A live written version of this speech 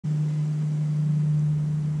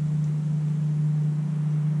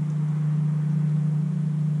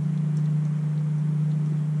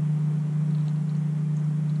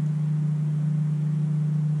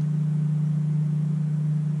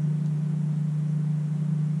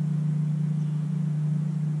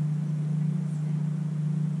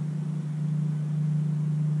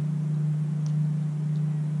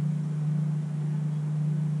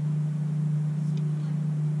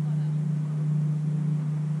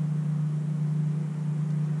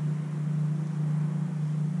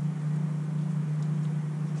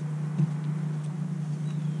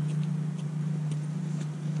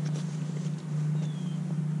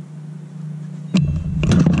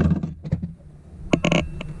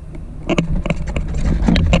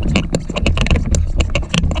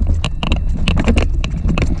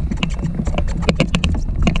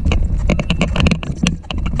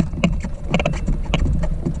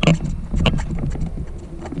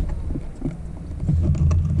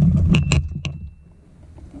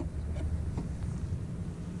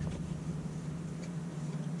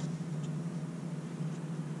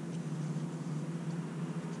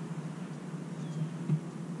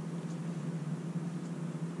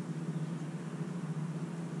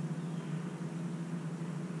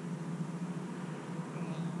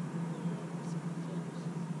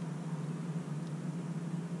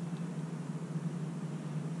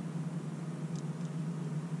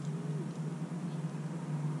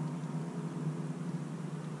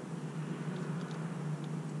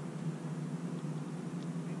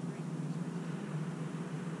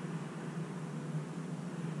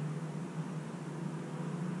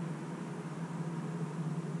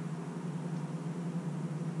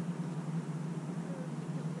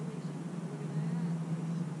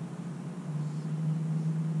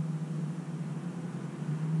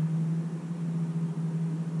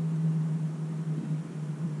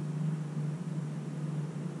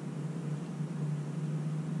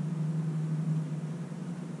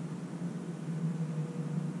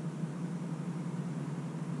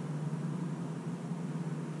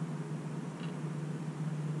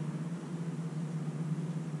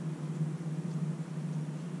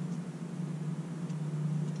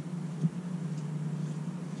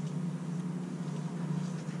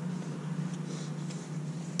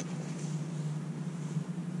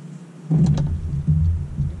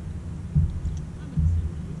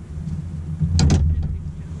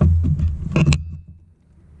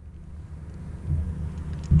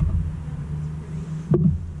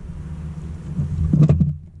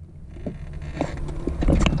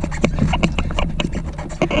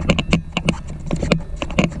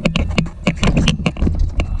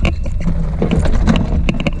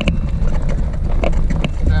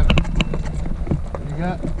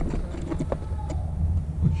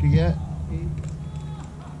What'd you get?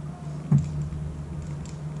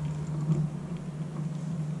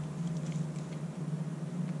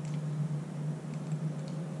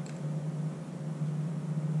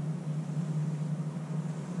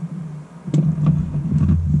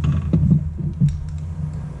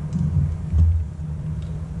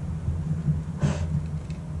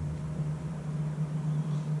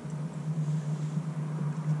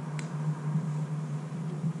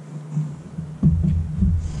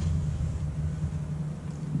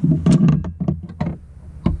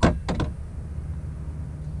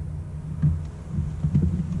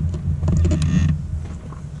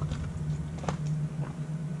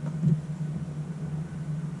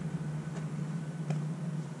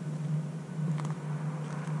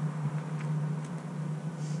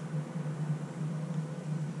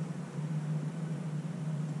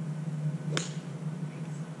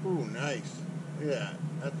 Ooh, nice. Look at that.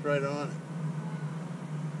 That's right on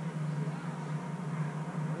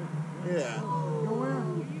it. Yeah. Nowhere.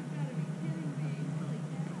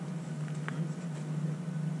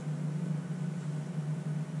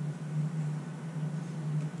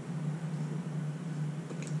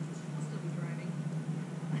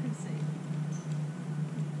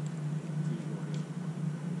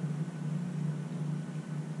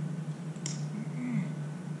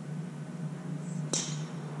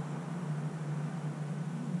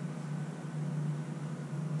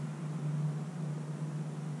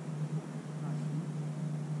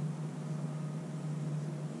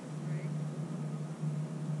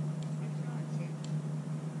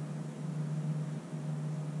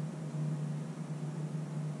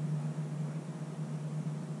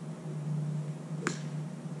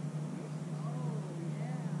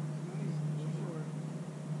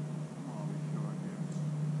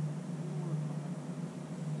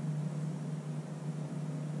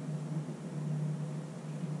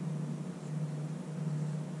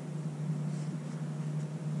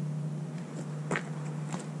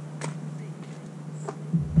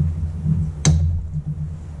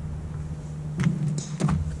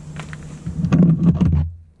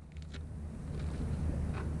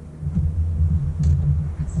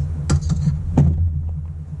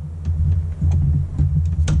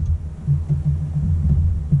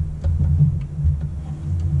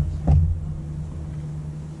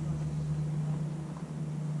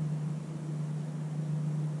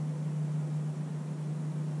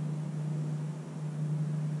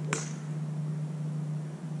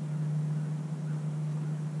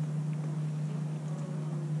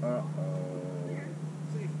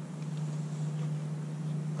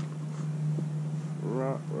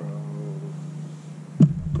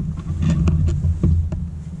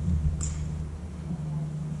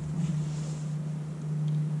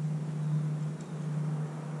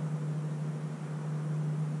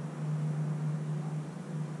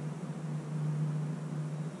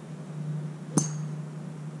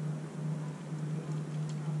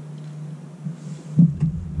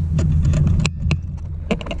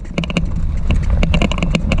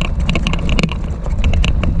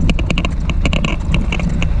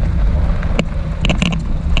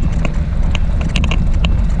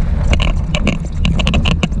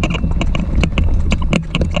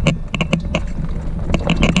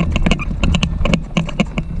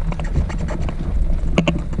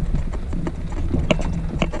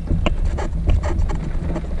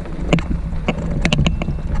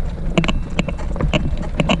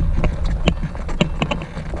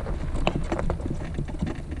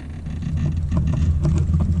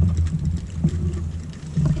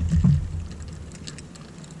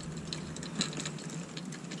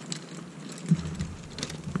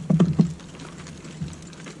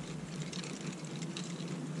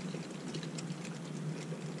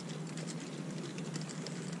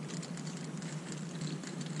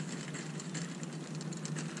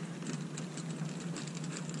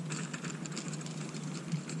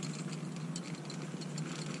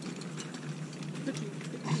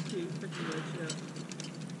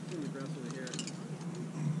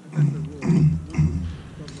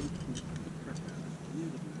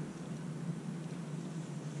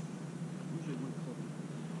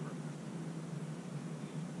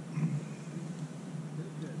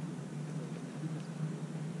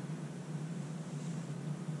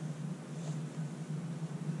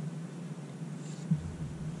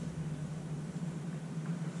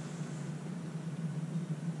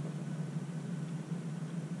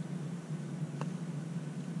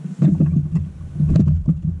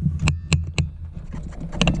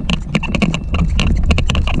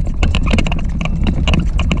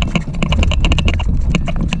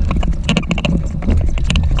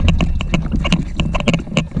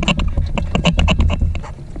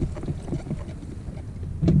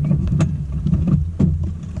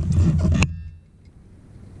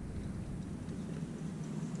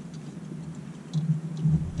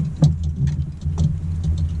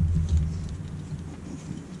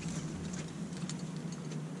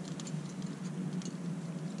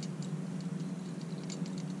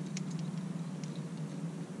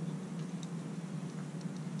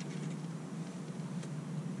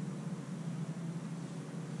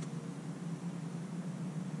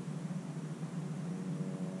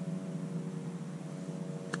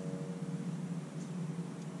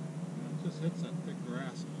 hits that thick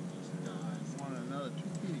grass and it just dies. I want another 2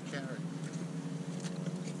 feet of carrot.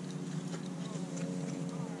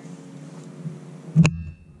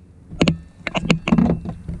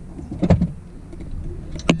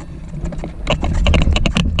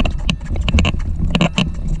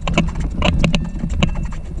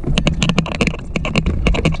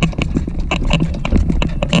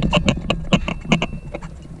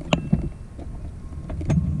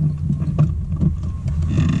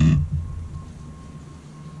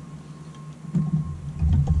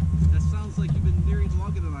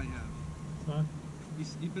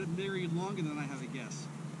 You've been married longer than I have, I guess.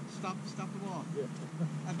 Stop the law. Yeah.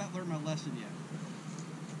 I've not learned my lesson yet.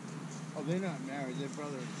 Oh, they're not married. They're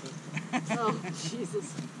brother and sister. Oh,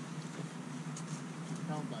 Jesus. You can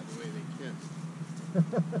tell by the way they kissed.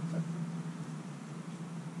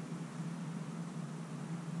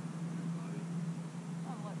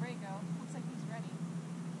 I'll let Ray go. Looks like he's ready.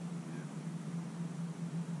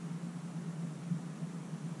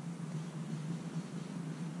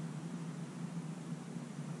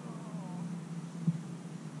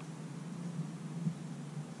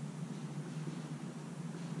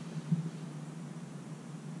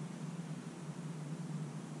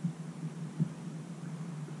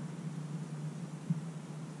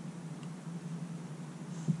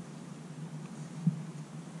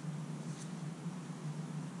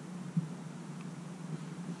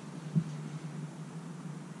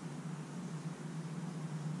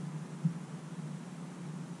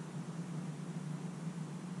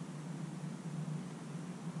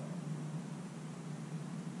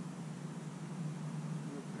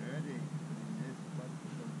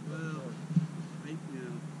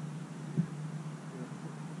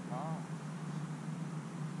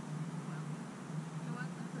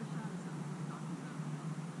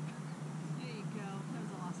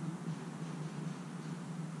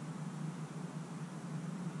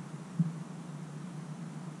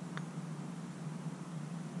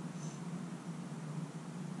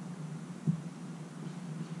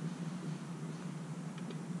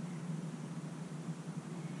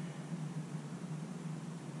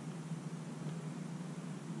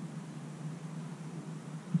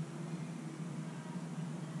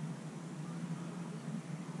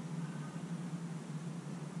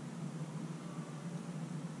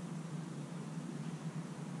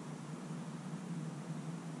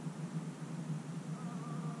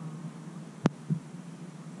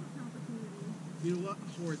 You know what?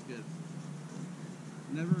 4 is good.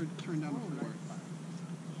 Never turned down a 4. Well,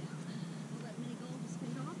 that mini gold has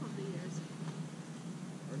paid off over the years.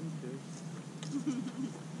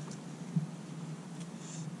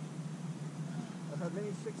 I've had many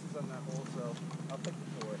 6s on that hole, so I'll take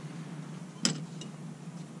the 4.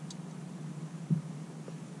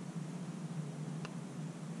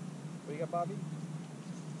 What you got, Bobby?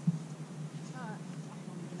 I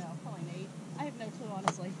don't even know. Probably an 8. I have no clue,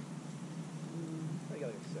 honestly. I got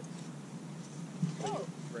like a 6. Oh.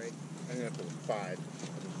 Great. I'm going to put a 5. I was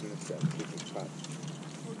going to say, keep it touch.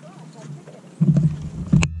 Well, gosh, I'll take it.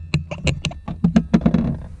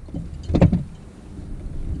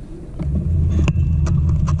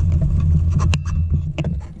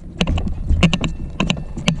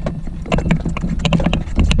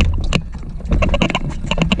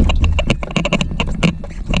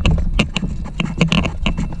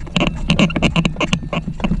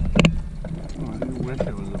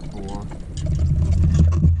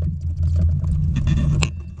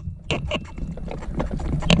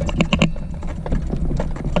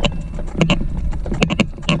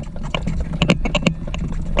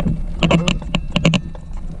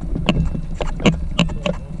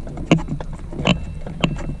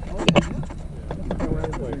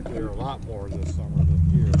 More this summer than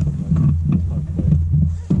here.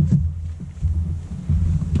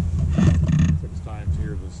 I 6 times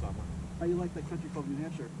here this summer. How you like that country club in New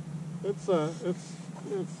Hampshire? It's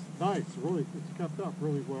nice. Really, it's kept up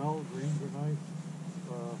really well. Greens are nice.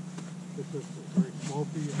 It's very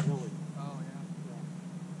slopey and hilly. Oh yeah.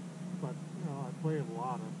 But I play a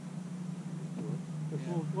lot of. It's a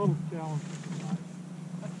little challenging sometimes.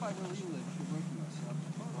 That's by where you live. You're away from us.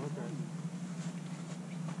 Okay.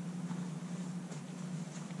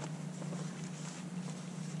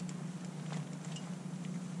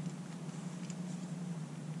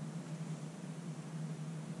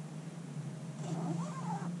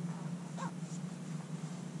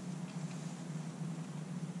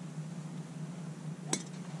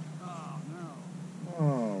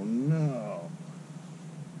 Oh, no.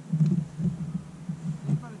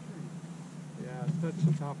 Yeah, it's touched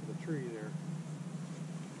the top of the tree there.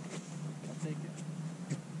 I'll take it.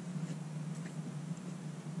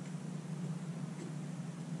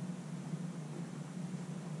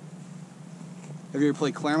 Have you ever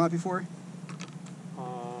played Claremont before? Yeah,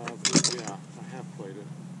 I have played it.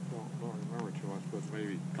 Don't remember too much, but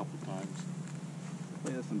maybe a couple times. I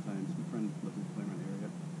play that sometimes. My friend lives in the Claremont area.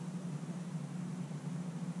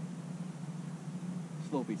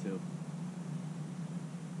 Slopey too.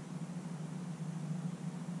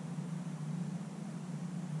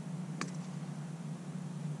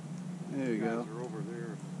 There you go. Guys are over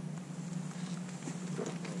there.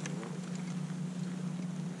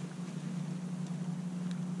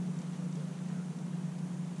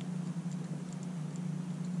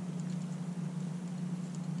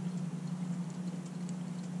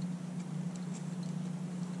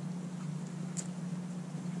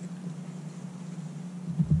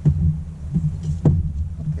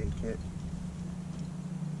 Take it.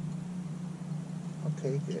 I'll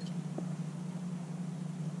take it.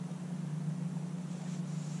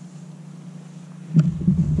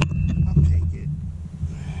 I'll take it.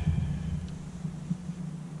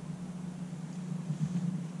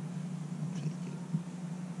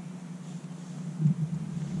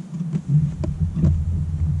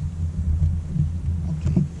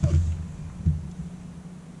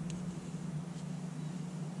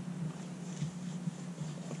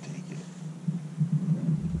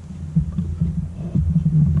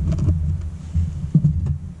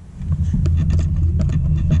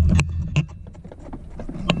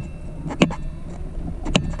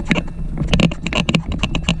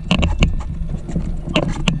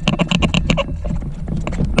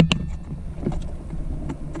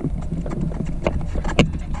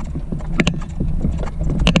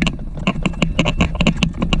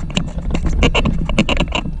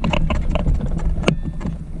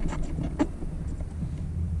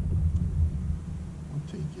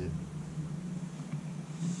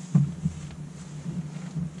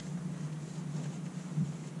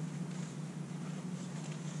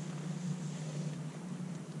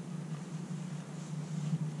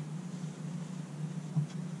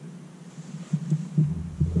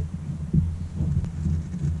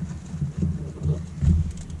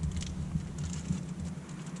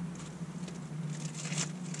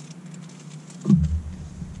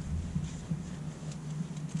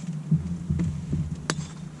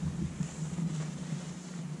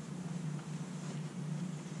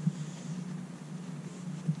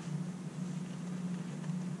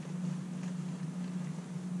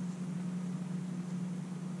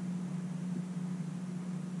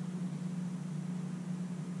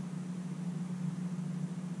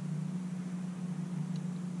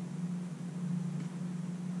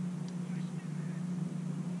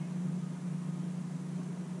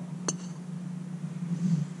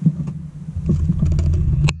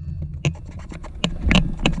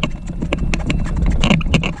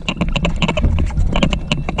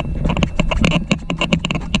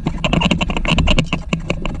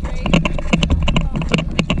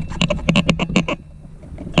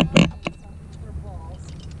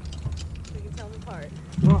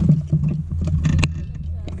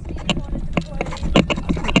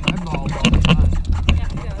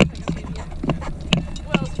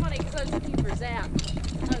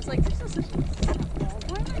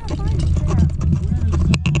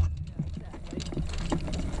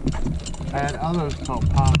 I had others called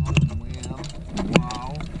Pop and Wham and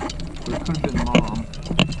Wow, but it could have been Mom.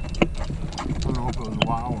 I don't know if it was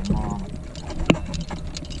Wow or Mom.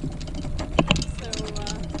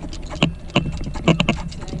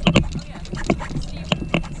 Steve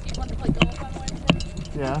wanted to play golf on Wednesday?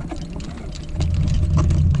 Yeah.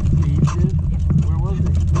 Steve did? Where was he?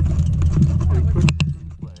 Oh, he couldn't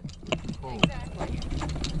play. It was cold. Exactly.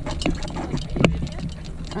 Like, are you an idiot?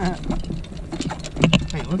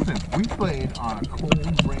 Hey, listen, we played on a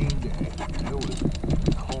cold rain day. It was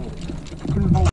cold. Couldn't hold